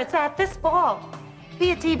are where it's at this fall.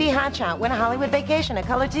 Be a TV hotshot, win a Hollywood vacation, a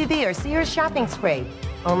color TV, or Sears shopping spree.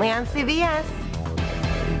 Only on CBS.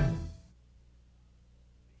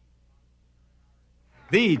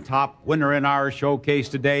 The top winner in our showcase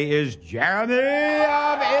today is Jeremy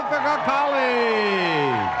of Ithaca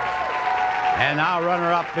College. And our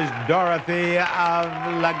runner-up is Dorothy of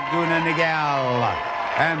Laguna Niguel.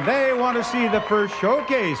 And they want to see the first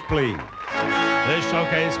showcase, please. This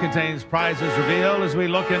showcase contains prizes revealed as we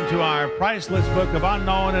look into our priceless book of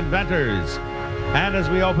unknown inventors. And as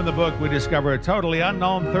we open the book, we discover a totally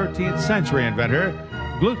unknown 13th century inventor,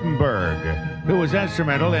 Gutenberg, who was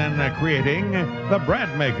instrumental in creating the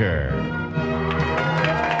bread maker.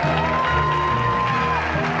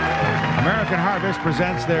 American Harvest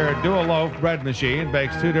presents their dual loaf bread machine,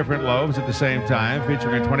 bakes 2 different loaves at the same time,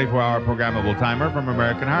 featuring a 24-hour programmable timer from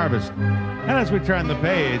American Harvest. And as we turn the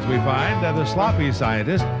page, we find the sloppy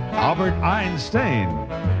scientist, Albert Einstein,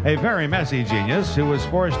 a very messy genius who was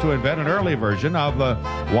forced to invent an early version of the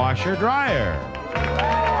washer-dryer.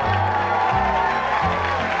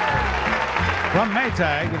 From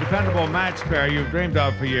Maytag, the dependable match pair you've dreamed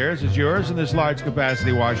of for years is yours in this large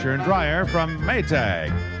capacity washer and dryer from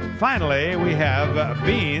Maytag. Finally, we have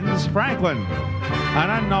Beans Franklin, an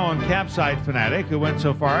unknown campsite fanatic who went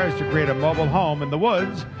so far as to create a mobile home in the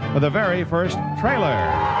woods for the very first trailer.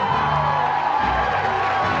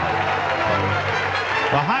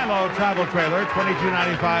 The high-low travel trailer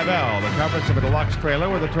 2295L, the comforts of a deluxe trailer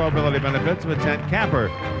with the towability benefits of a tent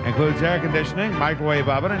camper. Includes air conditioning, microwave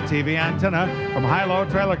oven, and TV antenna from High-Low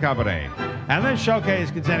Trailer Company. And this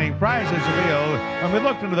showcase containing prizes revealed when we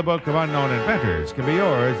looked into the book of unknown inventors can be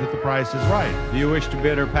yours if the price is right. Do you wish to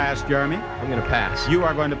bid or pass, Jeremy? I'm going to pass. You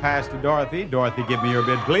are going to pass to Dorothy. Dorothy, give me your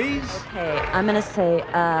bid, please. Okay, I'm going to say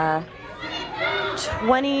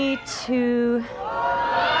 $22,500.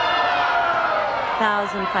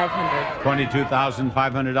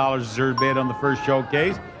 $22,500 is your bid on the first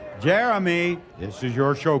showcase. Jeremy, this is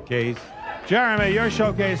your showcase. Jeremy, your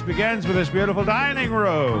showcase begins with this beautiful dining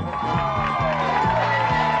room.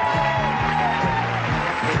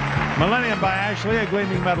 Millennium by Ashley, a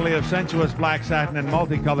gleaming medley of sensuous black satin and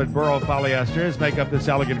multicolored burl polyesters make up this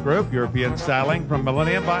elegant group. European styling from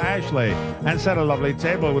Millennium by Ashley. And set a lovely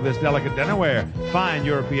table with this delicate dinnerware. Fine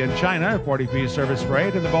European china, 40-piece service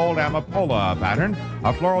sprayed in the bold Amapola pattern.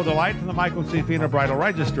 A floral delight from the Michael C. Fina Bridal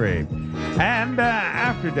Registry. And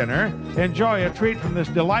after dinner, enjoy a treat from this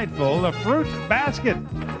delightful fruit basket.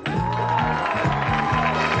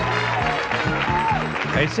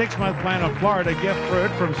 A 6-month plan of Florida gift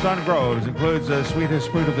fruit from Sun Groves includes the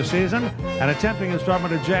sweetest fruit of the season and a tempting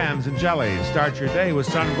assortment of jams and jellies. Start your day with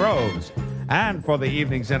Sun Groves. And for the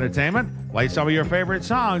evening's entertainment, play some of your favorite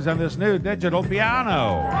songs on this new digital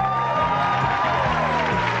piano.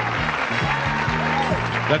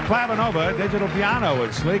 The Clavinova digital piano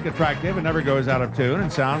is sleek, attractive, and never goes out of tune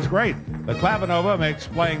and sounds great. The Clavinova makes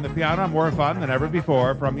playing the piano more fun than ever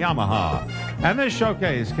before from Yamaha. And this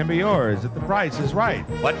showcase can be yours if the price is right.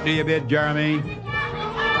 What do you bid, Jeremy?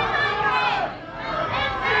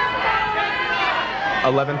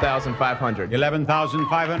 $11,500.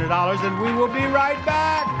 $11,500, and we will be right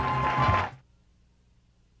back.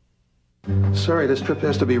 Sorry, this trip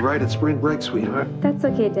has to be right at spring break, sweetheart. That's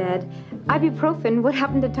okay, Dad. Ibuprofen, what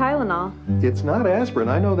happened to Tylenol? It's not aspirin.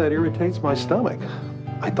 I know that irritates my stomach.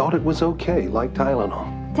 I thought it was okay, like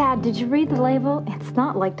Tylenol. Dad, did you read the label? It's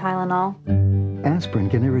not like Tylenol. Aspirin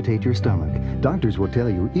can irritate your stomach. Doctors will tell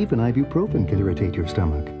you even ibuprofen can irritate your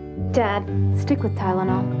stomach. Dad, stick with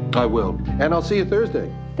Tylenol. I will. And I'll see you Thursday.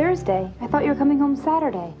 Thursday? I thought you were coming home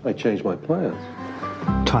Saturday. I changed my plans.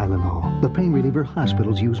 Tylenol, the pain reliever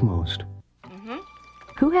hospitals use most.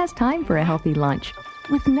 Who has time for a healthy lunch?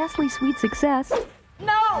 With Nestle Sweet Success,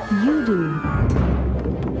 no! You do.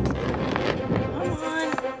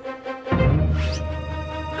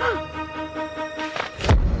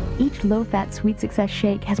 Each low-fat Sweet Success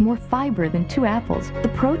shake has more fiber than 2 apples, the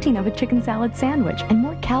protein of a chicken salad sandwich, and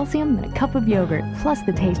more calcium than a cup of yogurt, plus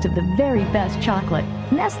the taste of the very best chocolate.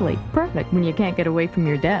 Nestle, perfect when you can't get away from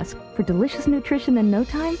your desk. For delicious nutrition in no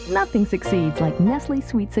time, nothing succeeds like Nestle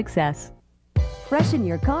Sweet Success. Freshen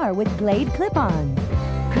your car with Glade clip-ons.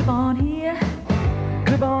 Clip on here,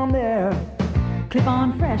 clip on there, clip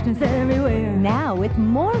on freshness everywhere. Now with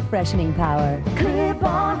more freshening power. Clip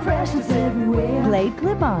on freshness everywhere. Glade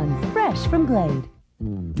clip-ons, fresh from Glade.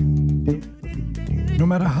 No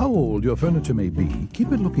matter how old your furniture may be,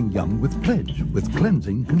 keep it looking young with Pledge, with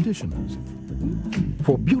cleansing conditioners.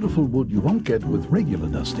 For beautiful wood you won't get with regular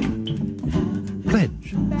dusting.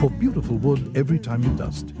 Pledge, for beautiful wood every time you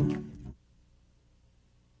dust.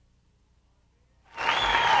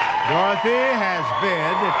 Dorothy has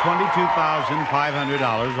bid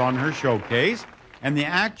 $22,500 on her showcase, and the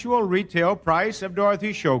actual retail price of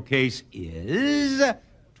Dorothy's showcase is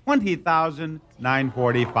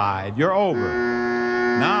 $20,945. You're over.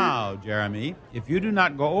 Now, Jeremy, if you do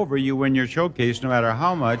not go over, you win your showcase no matter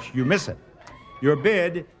how much you miss it. Your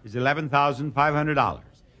bid is $11,500.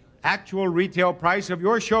 Actual retail price of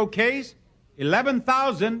your showcase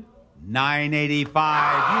 $11,985. You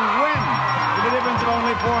win with a difference of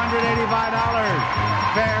only $485.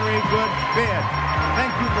 Very good bid.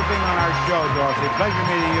 Thank you for being on our show, Dorothy. Pleasure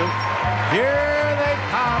meeting you. Here they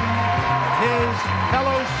come, his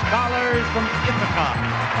fellow scholars from Ithaca,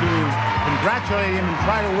 to congratulate him and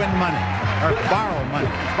try to win money, or borrow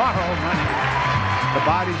money. Borrow money. The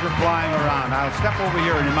bodies are flying around. I'll step over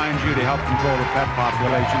here and remind you to help control the pet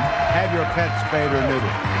population. Have your pet spayed or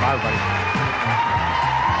neutered. Bye, everybody.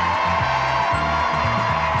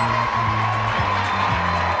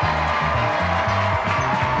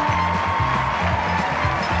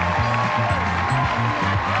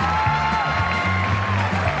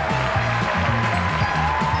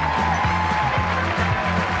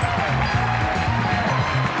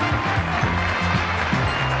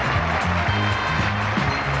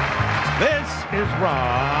 Is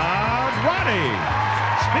Rod Roddy.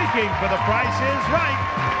 Speaking for The Price is Right,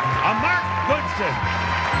 a Mark Goodson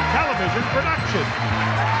television production.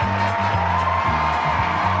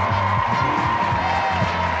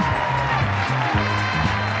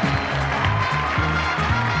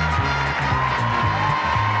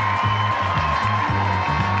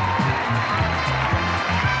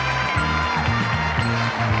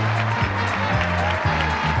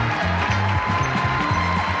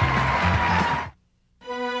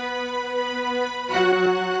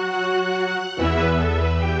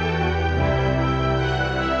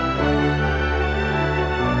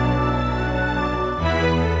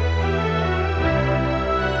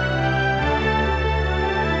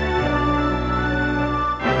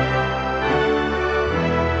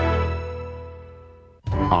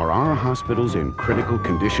 Are our hospitals in critical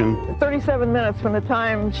condition? 37 minutes from the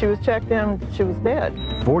time she was checked in, she was dead.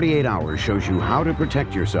 48 Hours shows you how to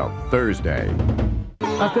protect yourself. Thursday.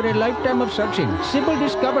 After a lifetime of searching, Sybil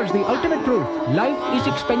discovers the ultimate truth. Life is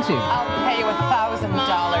expensive. I'll pay you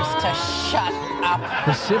 $1,000 to shut up.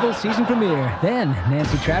 The Sybil season premiere. Then,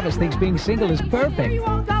 Nancy Travis thinks being single is perfect. Where are you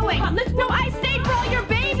all going? Listen, no, I stayed for all your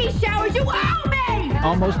baby showers. You owe me!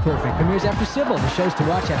 Almost Perfect premieres after Sybil. The show's to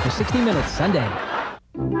watch after 60 Minutes, Sunday.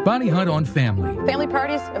 Bonnie Hunt on Family. Family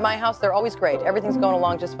parties at my house, they're always great. Everything's going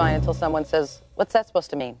along just fine until someone says, "What's that supposed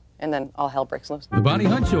to mean?" And then all hell breaks loose. The Bonnie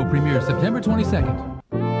Hunt Show premieres September 22nd.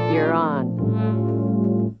 You're on.